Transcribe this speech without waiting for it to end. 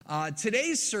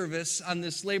Today's service on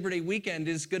this Labor Day weekend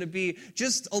is going to be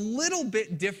just a little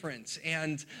bit different,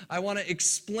 and I want to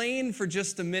explain for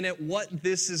just a minute what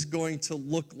this is going to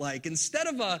look like. Instead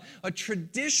of a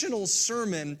traditional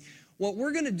sermon, what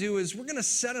we're going to do is we're going to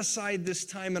set aside this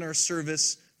time in our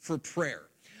service for prayer.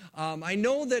 I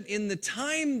know that in the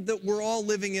time that we're all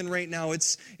living in right now,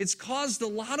 it's caused a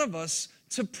lot of us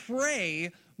to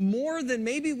pray more than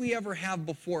maybe we ever have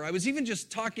before. I was even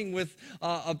just talking with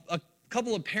a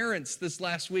couple of parents this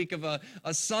last week of a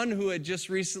son who had just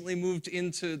recently moved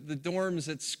into the dorms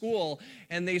at school,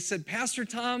 and they said, Pastor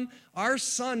Tom, our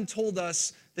son told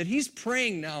us that he's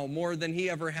praying now more than he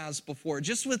ever has before.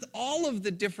 Just with all of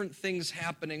the different things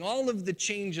happening, all of the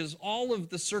changes, all of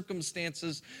the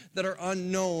circumstances that are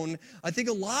unknown, I think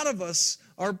a lot of us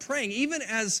are praying. Even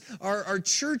as our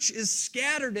church is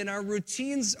scattered and our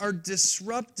routines are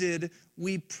disrupted,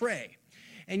 we pray.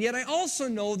 And yet I also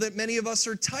know that many of us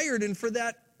are tired, and for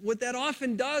that, what that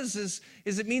often does is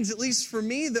it means, at least for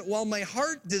me, that while my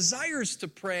heart desires to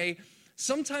pray,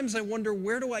 sometimes I wonder,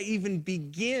 where do I even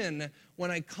begin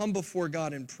when I come before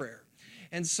God in prayer?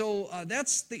 And so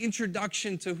that's the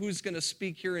introduction to who's going to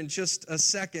speak here in just a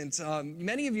second.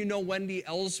 Many of you know Wendy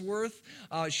Ellsworth.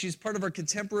 She's part of our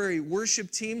contemporary worship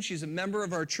team. She's a member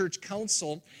of our church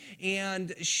council.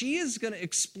 And she is going to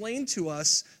explain to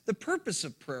us the purpose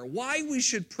of prayer, why we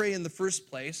should pray in the first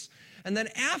place. And then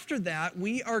after that,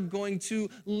 we are going to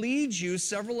lead you,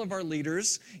 several of our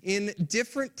leaders, in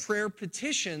different prayer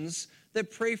petitions that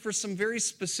pray for some very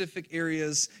specific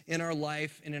areas in our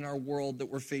life and in our world that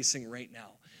we're facing right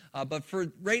now. But for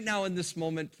right now in this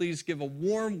moment, please give a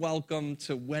warm welcome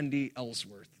to Wendy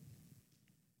Ellsworth.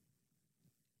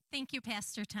 Thank you,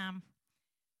 Pastor Tom.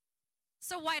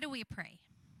 So why do we pray?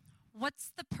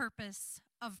 What's the purpose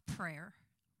of prayer?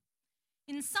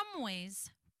 In some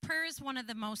ways, prayer is one of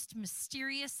the most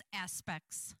mysterious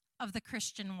aspects of the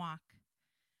Christian walk.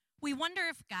 We wonder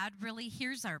if God really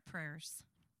hears our prayers,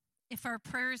 if our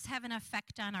prayers have an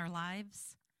effect on our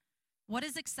lives. What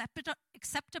is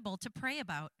acceptable to pray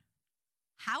about?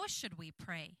 How should we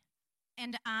pray?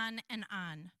 And on and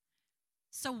on.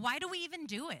 So why do we even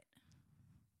do it?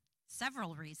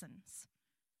 Several reasons.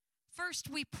 First,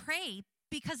 we pray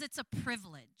because it's a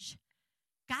privilege.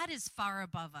 God is far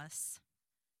above us,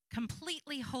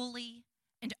 completely holy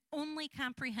and only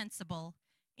comprehensible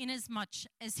inasmuch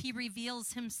as he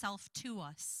reveals himself to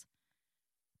us.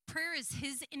 Prayer is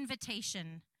his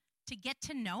invitation to get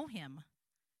to know him.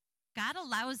 God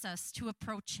allows us to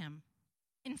approach him.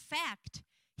 In fact,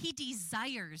 he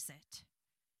desires it.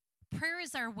 Prayer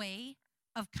is our way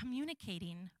of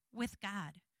communicating with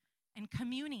God and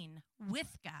communing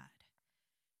with God.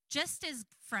 Just as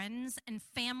friends and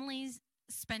families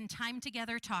spend time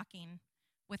together talking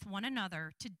with one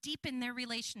another to deepen their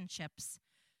relationships,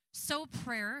 so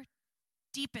prayer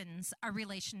deepens our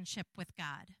relationship with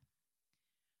God.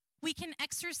 We can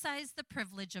exercise the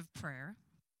privilege of prayer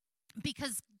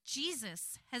because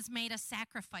Jesus has made a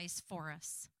sacrifice for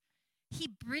us. He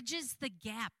bridges the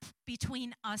gap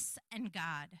between us and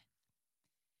God.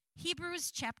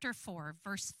 Hebrews chapter 4,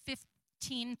 verse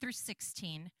 15 through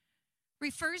 16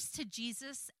 refers to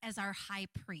Jesus as our high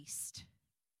priest.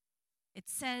 It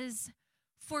says,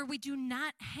 "For we do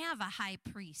not have a high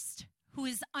priest who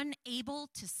is unable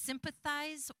to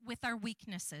sympathize with our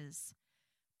weaknesses,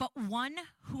 but one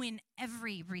who in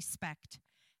every respect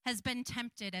has been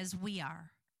tempted as we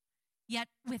are, yet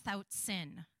without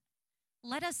sin.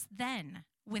 Let us then,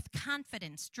 with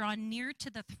confidence, draw near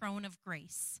to the throne of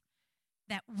grace,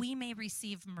 that we may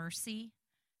receive mercy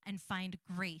and find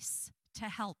grace to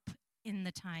help in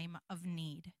the time of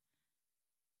need."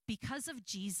 Because of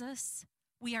Jesus,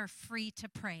 we are free to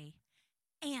pray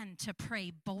and to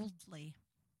pray boldly.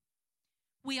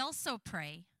 We also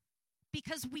pray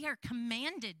because we are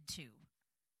commanded to.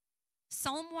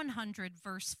 Psalm 100,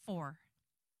 verse 4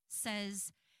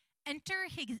 says, "Enter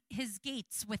his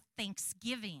gates with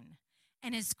thanksgiving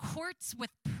and his courts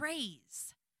with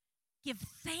praise. Give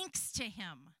thanks to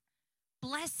him.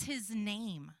 Bless his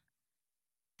name."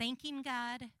 Thanking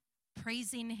God,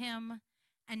 praising him,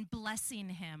 and blessing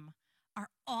him are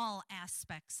all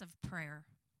aspects of prayer.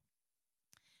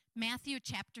 Matthew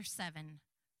chapter 7,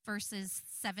 verses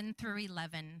 7 through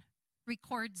 11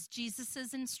 records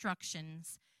Jesus'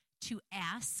 instructions to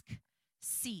ask,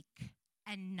 seek,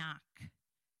 and knock.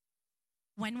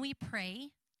 When we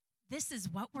pray, this is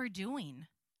what we're doing.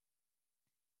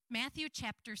 Matthew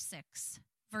chapter 6,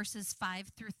 verses 5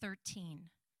 through 13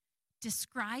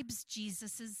 describes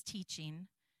Jesus' teaching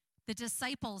the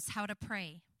disciples how to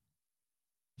pray.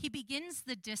 He begins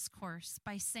the discourse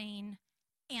by saying,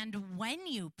 "And when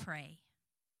you pray,"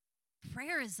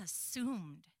 prayer is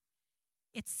assumed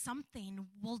It's something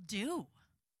we'll do.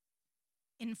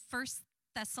 In 1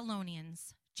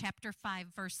 Thessalonians chapter 5,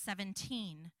 verse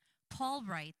 17, Paul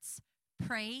writes,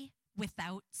 "Pray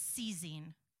without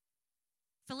ceasing."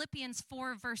 Philippians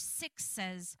 4, verse 6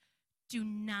 says, "Do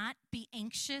not be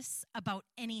anxious about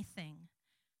anything,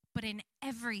 but in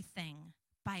everything,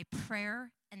 by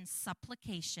prayer and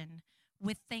supplication,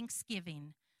 with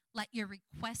thanksgiving, let your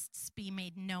requests be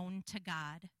made known to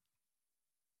God."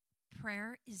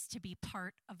 Prayer is to be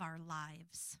part of our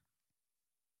lives.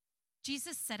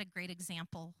 Jesus set a great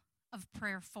example of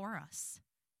prayer for us.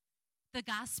 The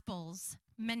Gospels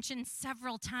mention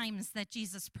several times that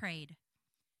Jesus prayed.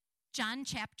 John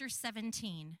chapter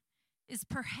 17 is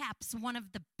perhaps one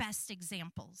of the best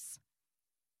examples.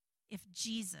 If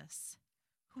Jesus,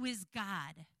 who is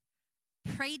God,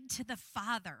 prayed to the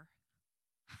Father,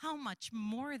 how much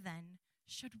more then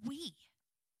should we?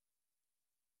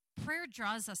 Prayer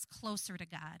draws us closer to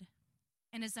God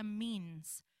and is a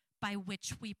means by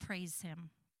which we praise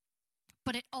him.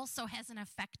 But it also has an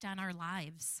effect on our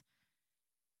lives.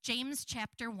 James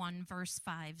chapter 1, verse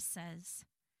 5 says,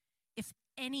 "If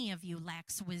any of you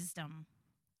lacks wisdom,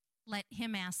 let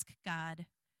him ask God,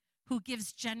 who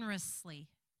gives generously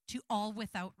to all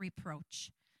without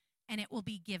reproach, and it will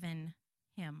be given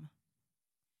him."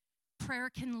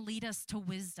 Prayer can lead us to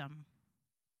wisdom.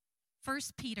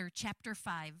 1 Peter chapter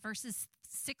 5, verses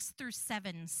 6 through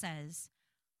 7 says,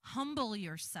 "Humble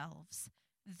yourselves,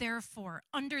 therefore,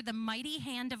 under the mighty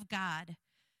hand of God,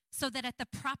 so that at the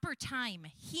proper time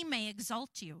he may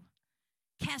exalt you,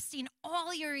 casting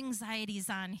all your anxieties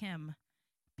on him,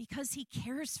 because he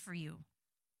cares for you."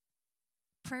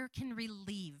 Prayer can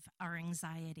relieve our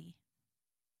anxiety.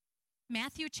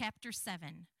 Matthew chapter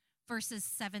 7, verses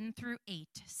 7 through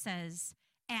 8 says,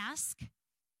 "Ask,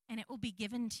 and it will be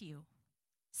given to you.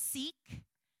 Seek,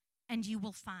 and you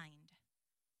will find.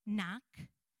 Knock,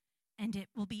 and it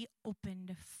will be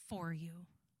opened for you.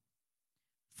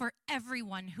 For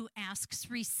everyone who asks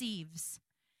receives,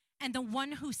 and the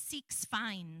one who seeks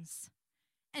finds,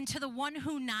 and to the one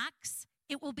who knocks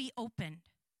it will be opened."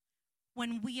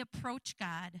 When we approach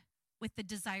God with the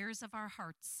desires of our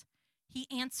hearts, he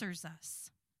answers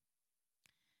us.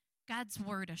 God's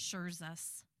word assures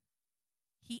us.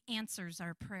 He answers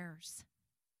our prayers.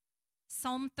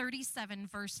 Psalm 37,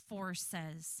 verse 4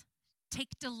 says,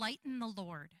 "Take delight in the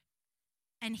Lord,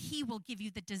 and he will give you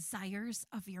the desires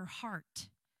of your heart."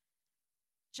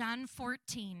 John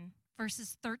 14,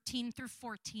 verses 13 through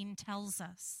 14 tells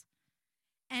us,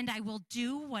 "And I will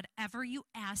do whatever you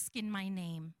ask in my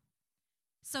name,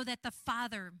 so that the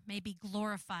Father may be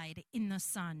glorified in the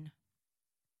Son.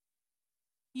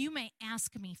 You may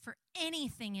ask me for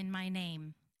anything in my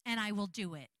name, and I will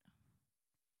do it."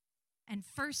 And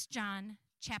 1 John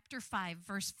chapter 5,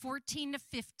 verse 14 to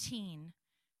 15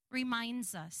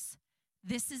 reminds us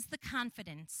this is the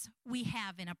confidence we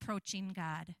have in approaching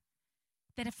God,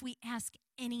 that if we ask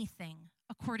anything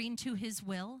according to his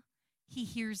will, he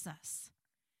hears us.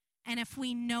 And if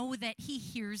we know that he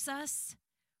hears us,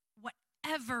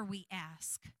 whatever we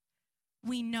ask,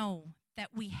 we know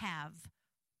that we have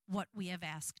what we have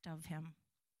asked of him.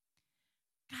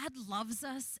 God loves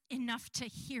us enough to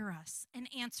hear us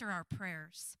and answer our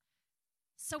prayers.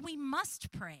 So we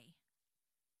must pray.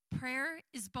 Prayer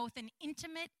is both an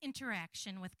intimate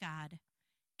interaction with God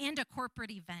and a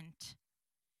corporate event.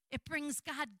 It brings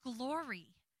God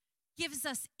glory, gives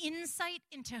us insight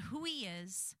into who he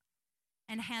is,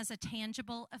 and has a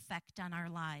tangible effect on our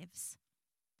lives.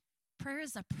 Prayer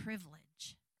is a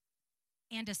privilege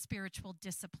and a spiritual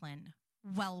discipline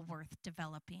well worth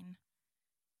developing.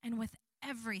 And with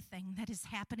everything that is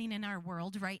happening in our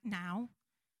world right now,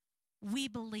 we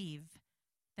believe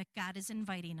that God is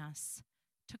inviting us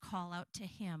to call out to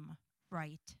him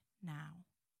right now.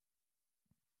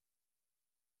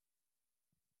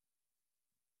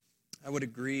 I would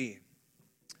agree.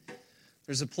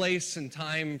 There's a place and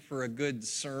time for a good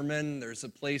sermon. There's a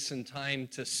place and time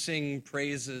to sing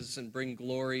praises and bring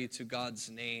glory to God's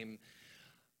name.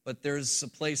 But there's a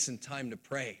place and time to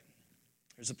pray.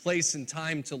 There's a place and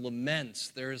time to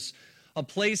lament. There's a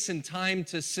place and time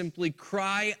to simply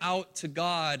cry out to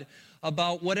God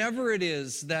about whatever it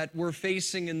is that we're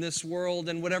facing in this world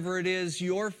and whatever it is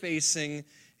you're facing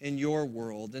in your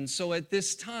world. And so at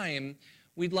this time,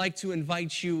 we'd like to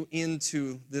invite you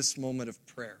into this moment of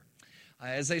prayer.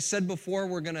 As I said before,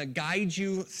 we're going to guide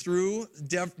you through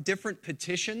different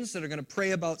petitions that are going to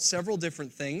pray about several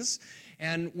different things.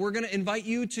 And we're going to invite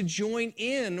you to join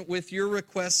in with your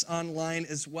requests online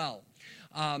as well.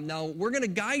 Now, we're going to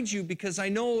guide you because I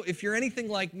know if you're anything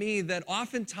like me, that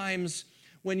oftentimes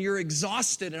when you're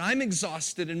exhausted, and I'm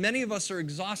exhausted, and many of us are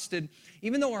exhausted,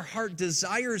 even though our heart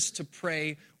desires to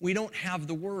pray, we don't have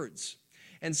the words.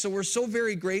 And so we're so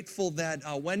very grateful that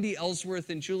Wendy Ellsworth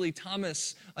and Julie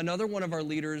Thomas, another one of our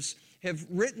leaders, have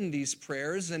written these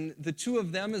prayers, and the two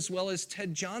of them, as well as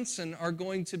Ted Johnson, are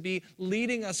going to be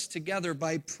leading us together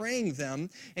by praying them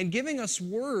and giving us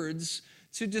words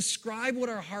to describe what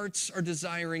our hearts are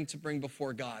desiring to bring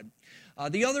before God.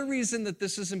 The other reason that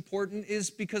this is important is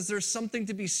because there's something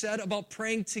to be said about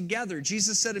praying together.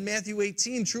 Jesus said in Matthew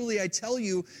 18, "Truly I tell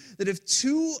you that if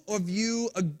two of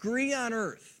you agree on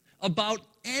earth about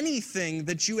anything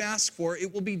that you ask for,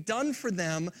 it will be done for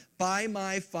them by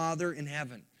my Father in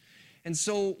heaven." And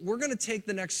so we're going to take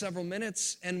the next several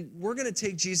minutes and we're going to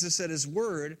take Jesus at his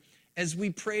word as we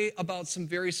pray about some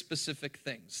very specific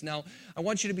things. Now, I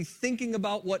want you to be thinking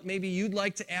about what maybe you'd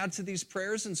like to add to these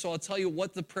prayers, and so I'll tell you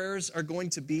what the prayers are going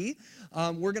to be.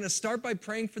 We're going to start by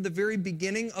praying for the very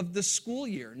beginning of the school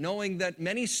year, knowing that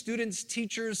many students,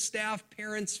 teachers, staff,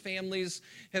 parents, families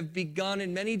have begun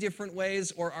in many different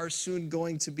ways or are soon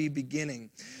going to be beginning.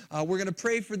 We're going to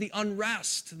pray for the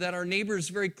unrest that our neighbors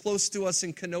very close to us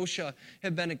in Kenosha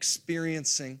have been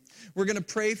experiencing. We're going to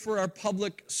pray for our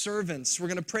public servants. We're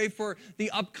going to pray for the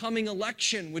upcoming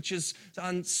election, which is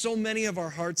on so many of our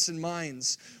hearts and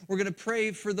minds. We're going to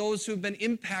pray for those who have been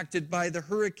impacted by the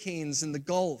hurricanes in the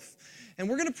Gulf. And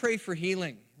we're going to pray for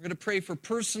healing. We're going to pray for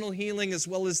personal healing as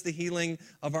well as the healing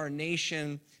of our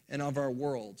nation and of our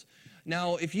world.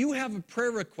 Now, if you have a prayer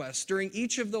request during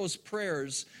each of those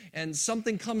prayers and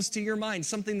something comes to your mind,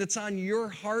 something that's on your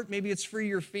heart, maybe it's for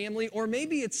your family, or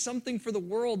maybe it's something for the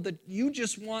world that you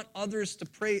just want others to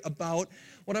pray about,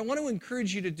 what I want to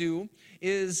encourage you to do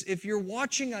is if you're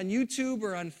watching on YouTube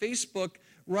or on Facebook,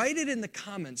 write it in the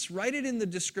comments, write it in the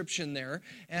description there,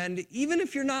 and even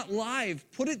if you're not live,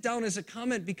 put it down as a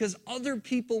comment because other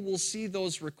people will see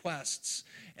those requests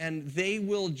and they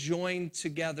will join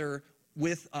together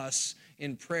with us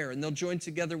in prayer, and they'll join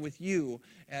together with you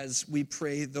as we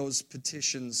pray those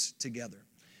petitions together.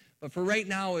 But for right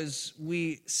now, as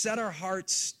we set our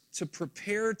hearts to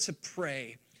prepare to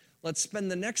pray, let's spend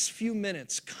the next few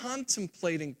minutes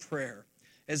contemplating prayer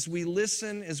as we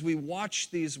listen, as we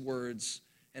watch these words,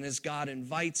 and as God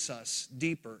invites us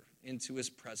deeper into his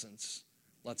presence.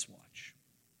 Let's watch.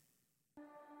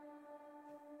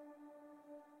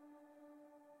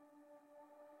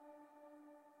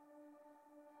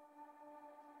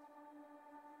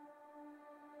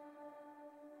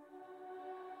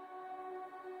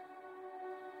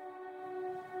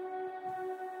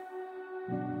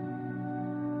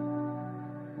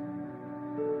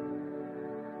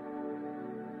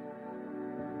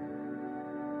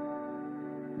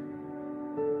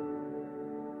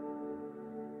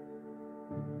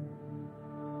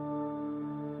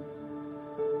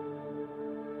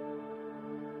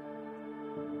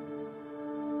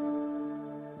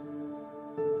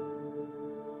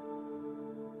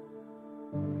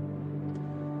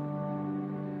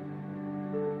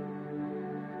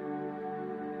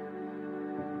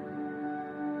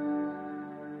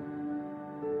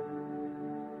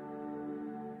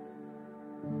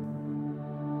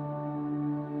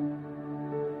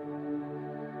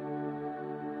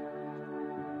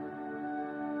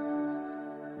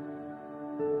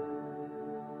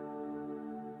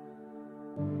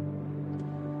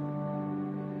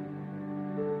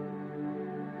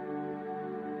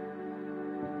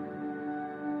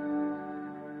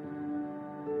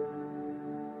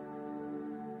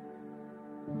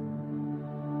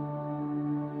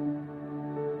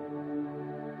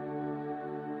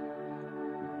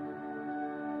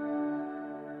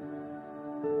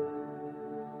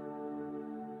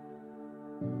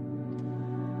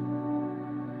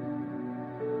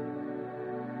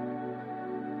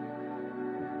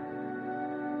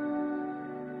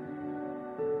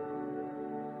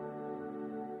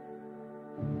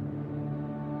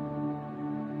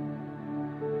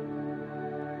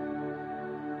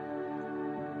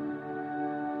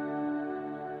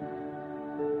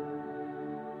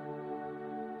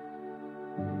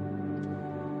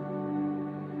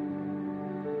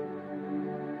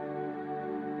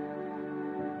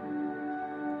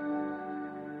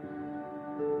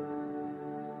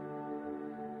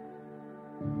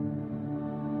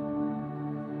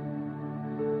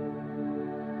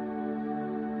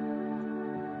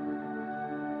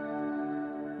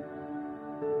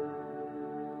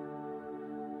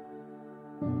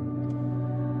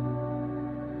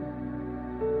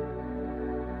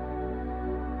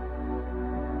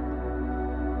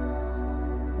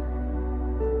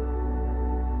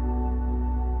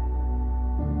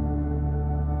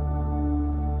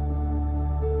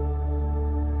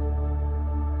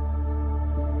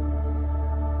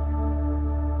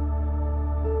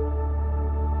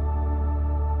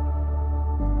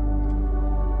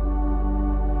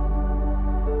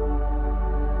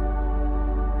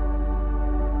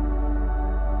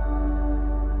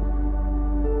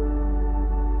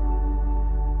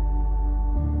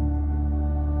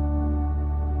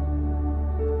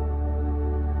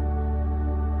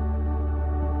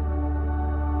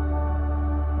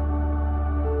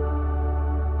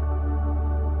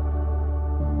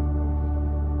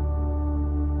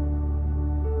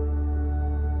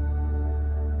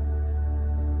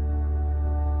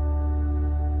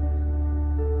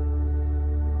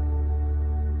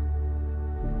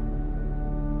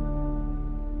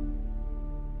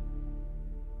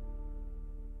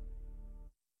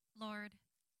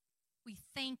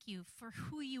 thank you for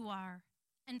who you are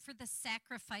and for the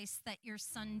sacrifice that your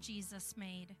son Jesus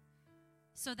made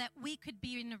so that we could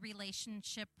be in a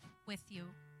relationship with you.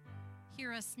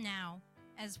 Hear us now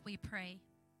as we pray.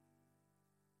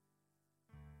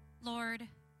 Lord,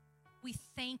 we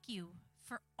thank you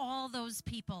for all those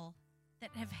people that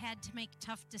have had to make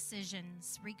tough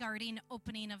decisions regarding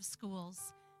opening of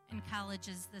schools and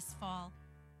colleges this fall.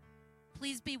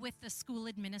 Please be with the school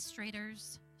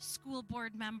administrators, school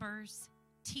board members,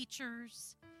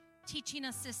 teachers, teaching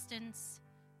assistants,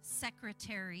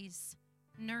 secretaries,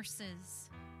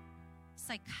 nurses,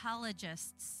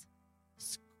 psychologists,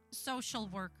 social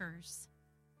workers,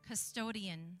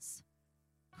 custodians,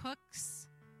 cooks,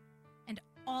 and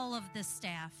all of the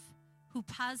staff who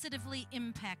positively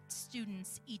impact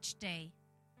students each day.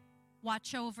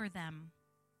 Watch over them,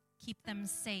 keep them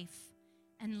safe,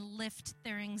 and lift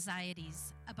their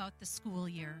anxieties about the school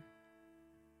year.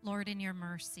 Lord, in your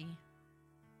mercy.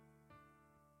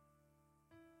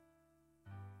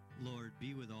 Lord,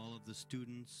 be with all of the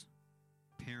students,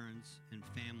 parents, and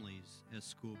families as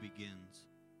school begins.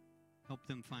 Help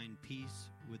them find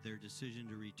peace with their decision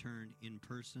to return in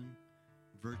person,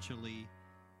 virtually.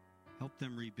 Help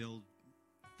them rebuild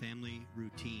family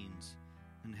routines,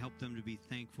 and help them to be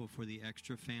thankful for the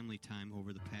extra family time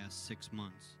over the past 6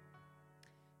 months.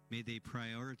 May they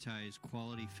prioritize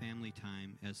quality family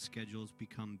time as schedules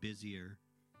become busier,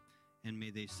 and may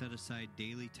they set aside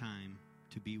daily time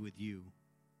to be with you,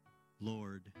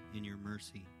 Lord, in your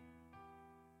mercy.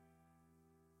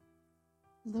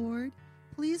 Lord,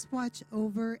 please watch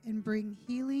over and bring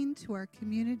healing to our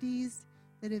communities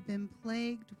that have been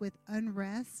plagued with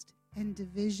unrest and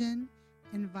division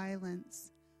and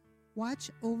violence. Watch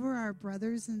over our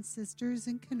brothers and sisters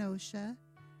in Kenosha,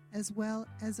 as well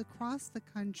as across the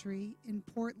country in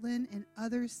Portland and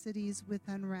other cities with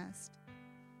unrest.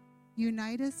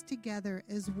 Unite us together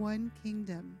as one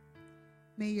kingdom.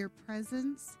 May your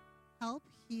presence help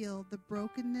heal the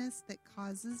brokenness that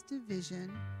causes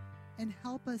division and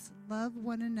help us love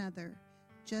one another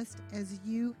just as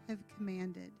you have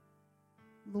commanded.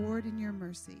 Lord, in your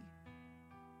mercy.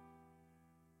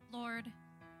 Lord,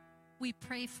 we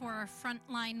pray for our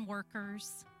frontline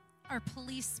workers, our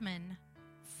policemen,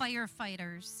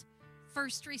 firefighters,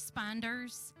 first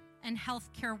responders, and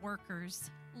healthcare workers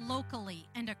locally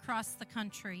and across the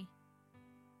country.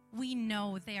 We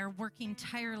know they are working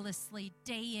tirelessly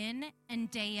day in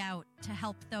and day out to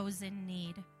help those in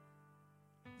need.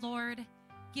 Lord,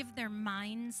 give their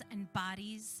minds and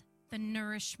bodies the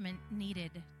nourishment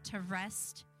needed to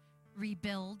rest,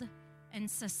 rebuild, and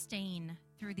sustain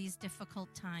through these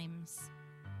difficult times.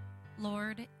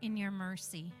 Lord, in your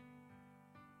mercy.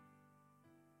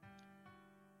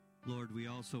 Lord, we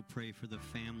also pray for the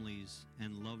families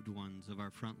and loved ones of our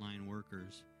frontline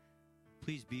workers.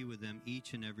 Please be with them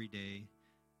each and every day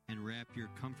and wrap your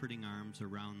comforting arms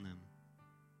around them.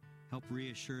 Help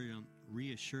reassure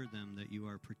them that you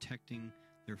are protecting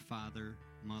their father,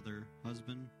 mother,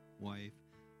 husband, wife,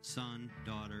 son,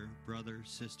 daughter, brother,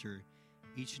 sister,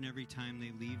 each and every time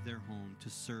they leave their home to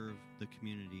serve the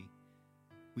community.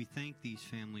 We thank these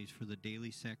families for the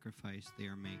daily sacrifice they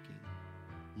are making.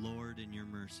 Lord, in your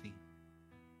mercy.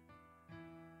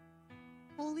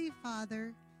 Holy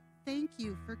Father, thank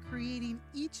you for creating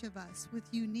each of us with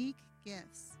unique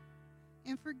gifts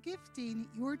and for gifting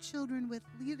your children with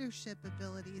leadership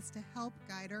abilities to help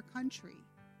guide our country.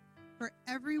 For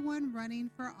everyone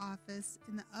running for office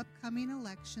in the upcoming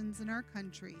elections in our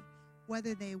country,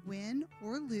 whether they win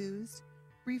or lose,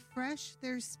 refresh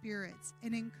their spirits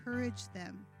and encourage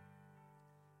them.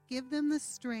 Give them the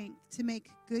strength to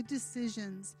make good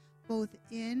decisions both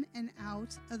in and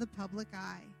out of the public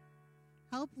eye.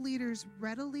 Help leaders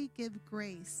readily give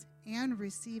grace and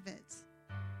receive it.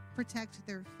 Protect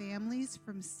their families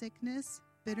from sickness,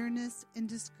 bitterness, and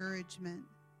discouragement.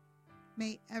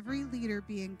 May every leader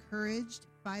be encouraged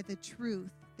by the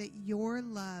truth that your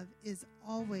love is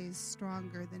always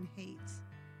stronger than hate.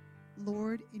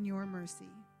 Lord, in your mercy.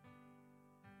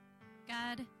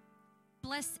 God,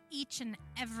 bless each and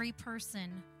every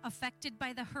person affected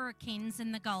by the hurricanes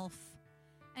in the Gulf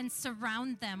and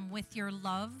surround them with your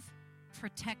love,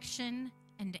 protection,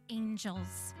 and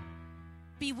angels.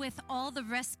 Be with all the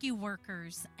rescue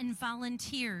workers and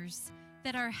volunteers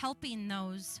that are helping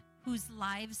those whose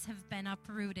lives have been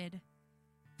uprooted.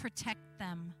 Protect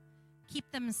them,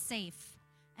 keep them safe,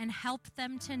 and help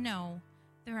them to know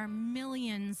there are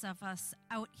millions of us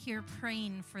out here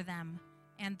praying for them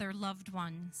and their loved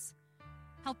ones.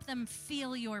 Help them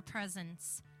feel your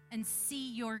presence and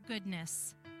see your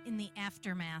goodness in the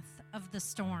aftermath of the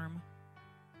storm.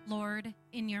 Lord,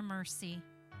 in your mercy.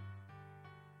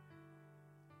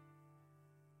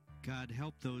 God,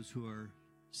 help those who are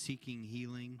seeking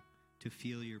healing to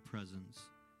feel your presence.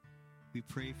 We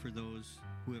pray for those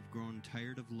who have grown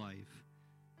tired of life,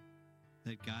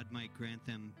 that God might grant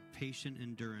them patient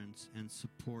endurance and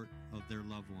support of their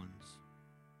loved ones.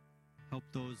 Help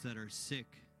those that are sick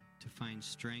to find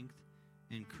strength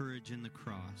and courage in the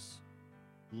cross.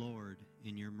 Lord,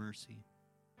 in your mercy.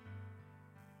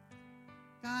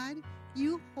 God,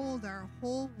 you hold our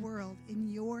whole world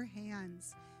in your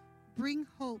hands. Bring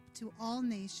hope to all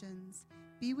nations.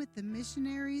 Be with the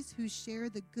missionaries who share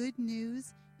the good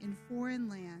news in foreign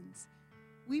lands.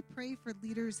 We pray for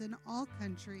leaders in all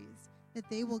countries, that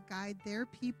they will guide their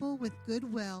people with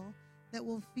goodwill, that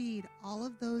will feed all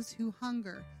of those who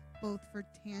hunger, both for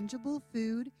tangible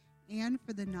food and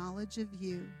for the knowledge of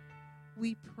you.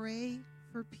 We pray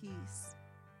for peace.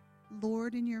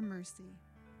 Lord, in your mercy.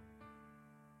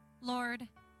 Lord,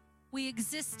 we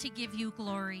exist to give you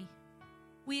glory.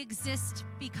 We exist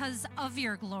because of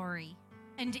your glory,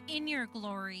 and in your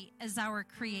glory as our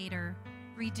Creator,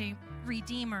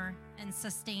 Redeemer, and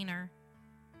Sustainer.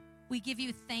 We give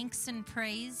you thanks and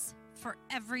praise for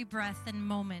every breath and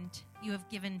moment you have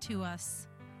given to us.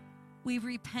 We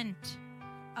repent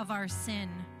of our sin,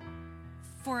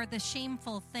 for the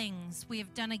shameful things we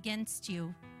have done against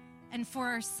you, and for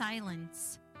our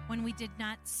silence when we did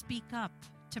not speak up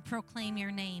to proclaim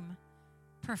your name,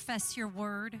 profess your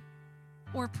word,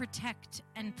 or protect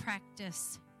and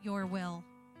practice your will.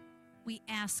 We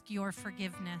ask your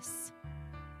forgiveness.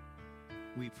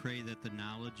 We pray that the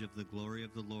knowledge of the glory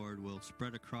of the Lord will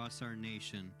spread across our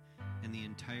nation and the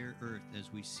entire earth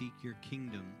as we seek your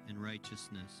kingdom and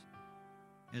righteousness.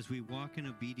 As we walk in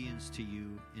obedience to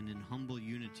you and in humble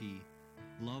unity,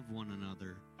 love one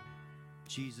another.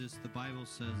 Jesus, the Bible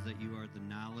says that you are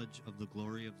the knowledge of the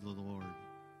glory of the Lord.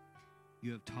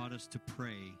 You have taught us to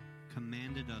pray,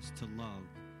 commanded us to love,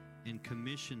 and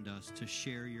commissioned us to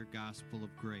share your gospel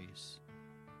of grace.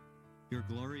 Your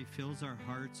glory fills our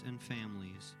hearts and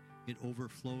families. It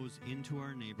overflows into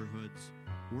our neighborhoods,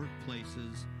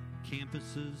 workplaces,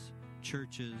 campuses,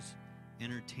 churches,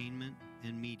 entertainment,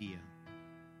 and media.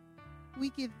 We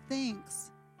give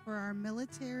thanks for our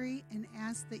military and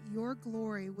ask that your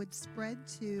glory would spread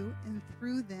to and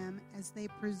through them as they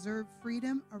preserve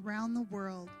freedom around the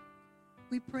world.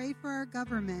 We pray for our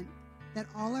government, that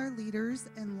all our leaders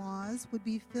and laws would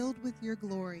be filled with your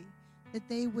glory, that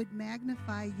they would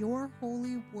magnify your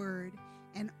holy word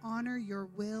and honor your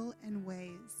will and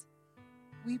ways.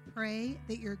 We pray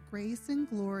that your grace and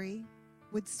glory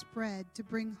would spread to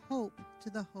bring hope to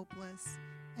the hopeless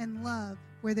and love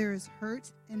where there is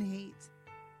hurt and hate.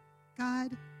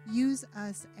 God, use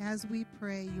us as we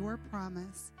pray your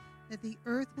promise that the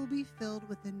earth will be filled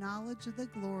with the knowledge of the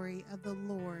glory of the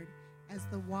Lord as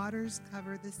the waters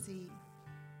cover the sea.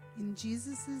 In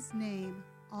Jesus' name,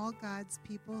 all God's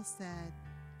people said,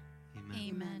 Amen.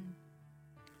 Amen.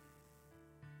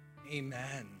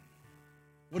 Amen.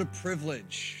 What a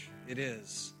privilege it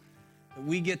is that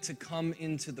we get to come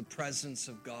into the presence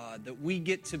of God, that we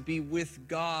get to be with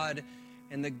God,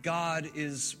 and that God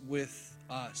is with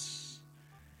us.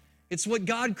 It's what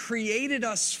God created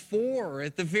us for.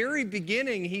 At the very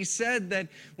beginning, he said that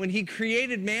when he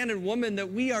created man and woman,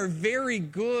 that we are very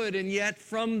good, and yet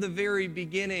from the very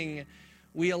beginning,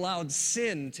 we allowed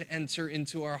sin to enter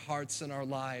into our hearts and our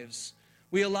lives.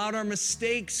 We allowed our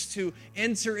mistakes to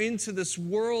enter into this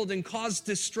world and cause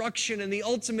destruction, and the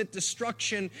ultimate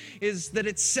destruction is that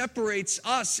it separates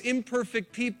us,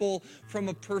 imperfect people, from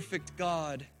a perfect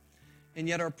God. And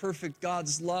yet our perfect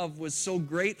God's love was so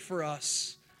great for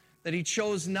us that he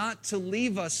chose not to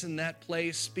leave us in that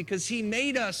place, because he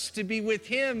made us to be with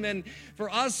him and for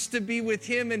us to be with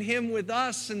him and him with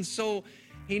us. And so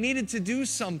he needed to do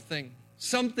something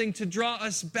to draw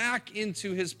us back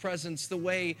into his presence the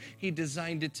way he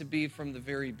designed it to be from the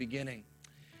very beginning.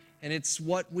 And it's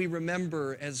what we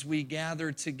remember as we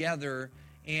gather together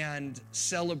and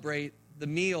celebrate the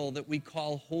meal that we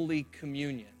call Holy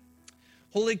Communion.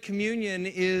 Holy Communion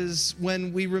is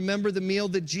when we remember the meal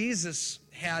that Jesus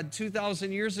had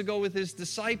 2,000 years ago with his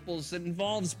disciples that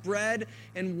involves bread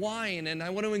and wine. And I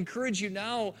want to encourage you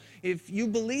now, if you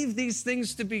believe these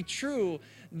things to be true,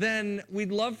 then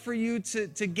we'd love for you to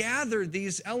gather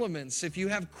these elements. If you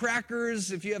have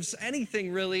crackers, if you have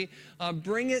anything really,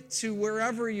 bring it to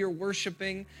wherever you're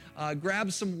worshiping.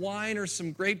 Grab some wine or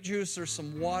some grape juice or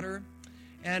some water.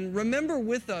 And remember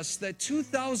with us that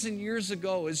 2,000 years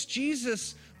ago, as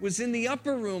Jesus was in the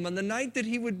upper room on the night that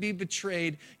he would be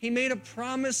betrayed, he made a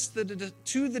promise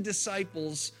to the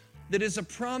disciples that is a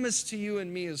promise to you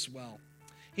and me as well.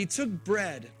 He took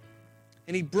bread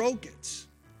and he broke it.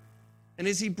 And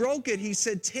as he broke it, he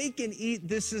said, "Take and eat.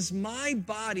 This is my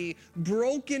body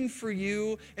broken for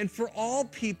you and for all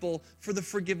people for the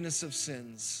forgiveness of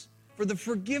sins." For the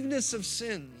forgiveness of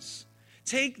sins.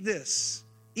 Take this,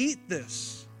 eat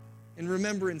this in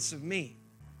remembrance of me.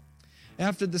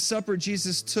 After the supper,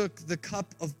 Jesus took the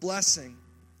cup of blessing.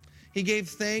 He gave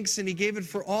thanks and he gave it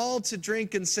for all to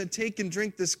drink and said, "Take and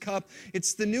drink this cup.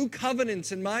 It's the new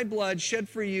covenant in my blood shed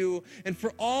for you and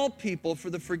for all people for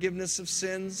the forgiveness of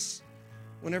sins.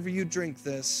 Whenever you drink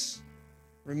this,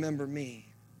 remember me."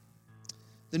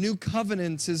 The new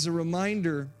covenant is a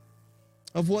reminder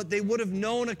of what they would have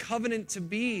known a covenant to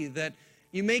be, that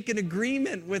you make an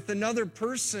agreement with another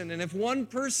person, and if one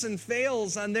person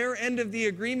fails on their end of the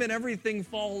agreement, everything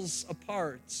falls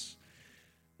apart.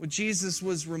 What Jesus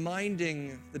was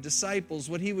reminding the disciples,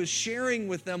 what he was sharing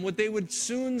with them, what they would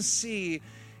soon see,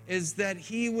 is that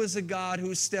he was a God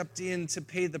who stepped in to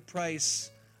pay the price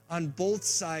on both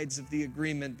sides of the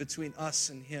agreement between us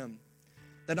and him.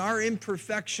 That our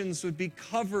imperfections would be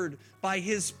covered by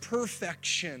his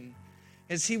perfection,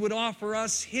 as he would offer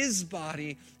us his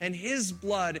body and his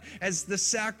blood as the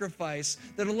sacrifice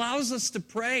that allows us to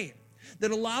pray,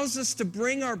 that allows us to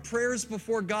bring our prayers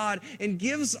before God and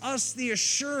gives us the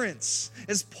assurance,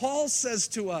 as Paul says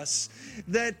to us,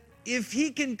 that if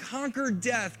he can conquer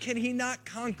death, can he not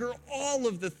conquer all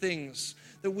of the things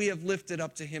that we have lifted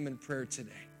up to him in prayer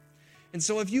today? And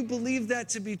so if you believe that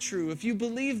to be true, if you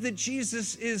believe that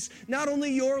Jesus is not only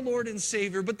your Lord and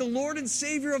Savior, but the Lord and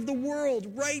Savior of the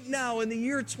world right now in the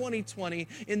year 2020,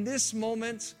 in this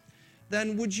moment,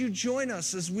 then would you join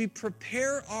us as we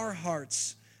prepare our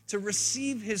hearts to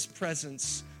receive his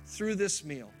presence through this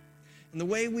meal? And the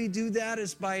way we do that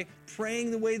is by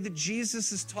praying the way that Jesus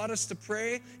has taught us to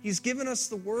pray. He's given us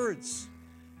the words.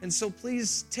 And so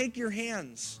please take your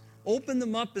hands, open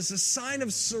them up as a sign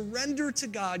of surrender to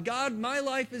God. God, my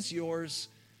life is yours,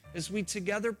 as we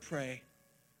together pray,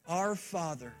 "Our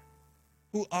Father,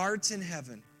 who art in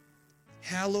heaven,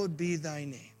 hallowed be thy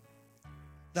name.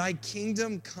 Thy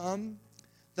kingdom come,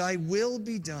 thy will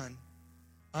be done,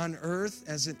 on earth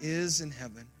as it is in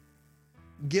heaven.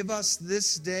 Give us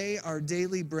this day our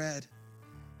daily bread,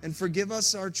 and forgive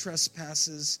us our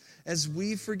trespasses as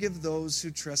we forgive those who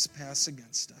trespass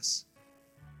against us.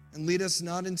 And lead us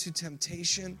not into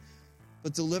temptation,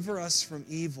 but deliver us from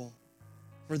evil.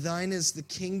 For thine is the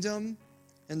kingdom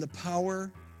and the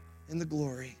power and the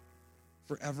glory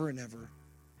forever and ever.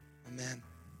 Amen."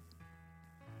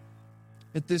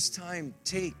 At this time,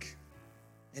 take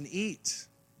and eat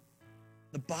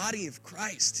the body of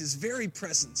Christ, his very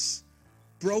presence,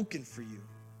 broken for you,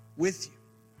 with you.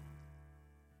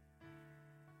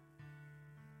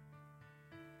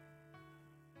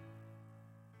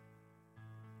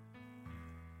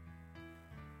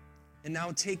 And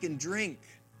now take and drink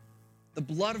the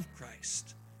blood of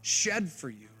Christ shed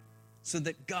for you so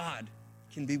that God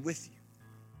can be with you.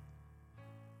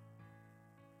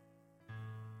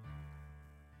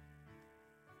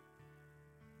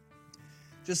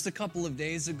 Just a couple of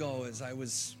days ago, as I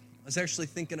was actually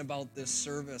thinking about this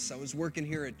service, I was working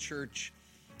here at church,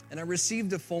 and I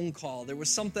received a phone call. There was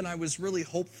something I was really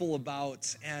hopeful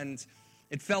about, and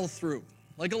it fell through.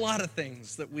 Like a lot of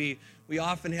things that we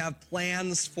often have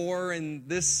plans for in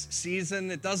this season,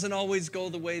 it doesn't always go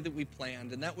the way that we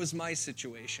planned, and that was my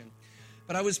situation.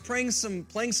 But I was playing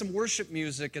some worship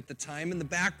music at the time in the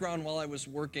background while I was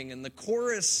working, and the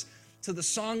chorus to the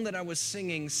song that I was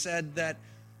singing said that,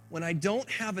 "When I don't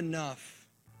have enough,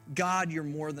 God, you're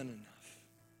more than enough."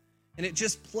 And it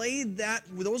just played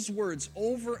those words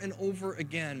over and over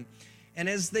again. And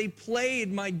as they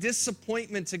played, my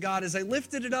disappointment to God, as I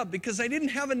lifted it up, because I didn't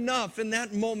have enough in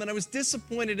that moment, I was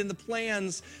disappointed in the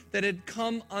plans that had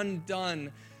come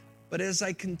undone. But as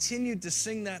I continued to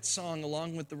sing that song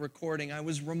along with the recording, I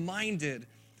was reminded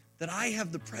that I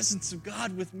have the presence of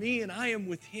God with me and I am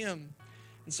with him.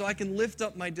 And so I can lift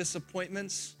up my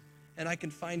disappointments and I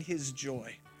can find his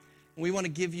joy. And we want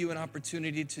to give you an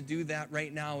opportunity to do that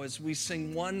right now as we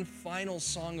sing one final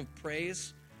song of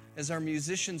praise. As our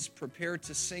musicians prepare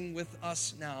to sing with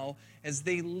us now, as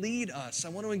they lead us, I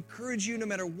want to encourage you, no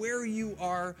matter where you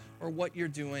are or what you're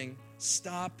doing,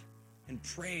 stop and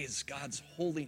praise God's holy name.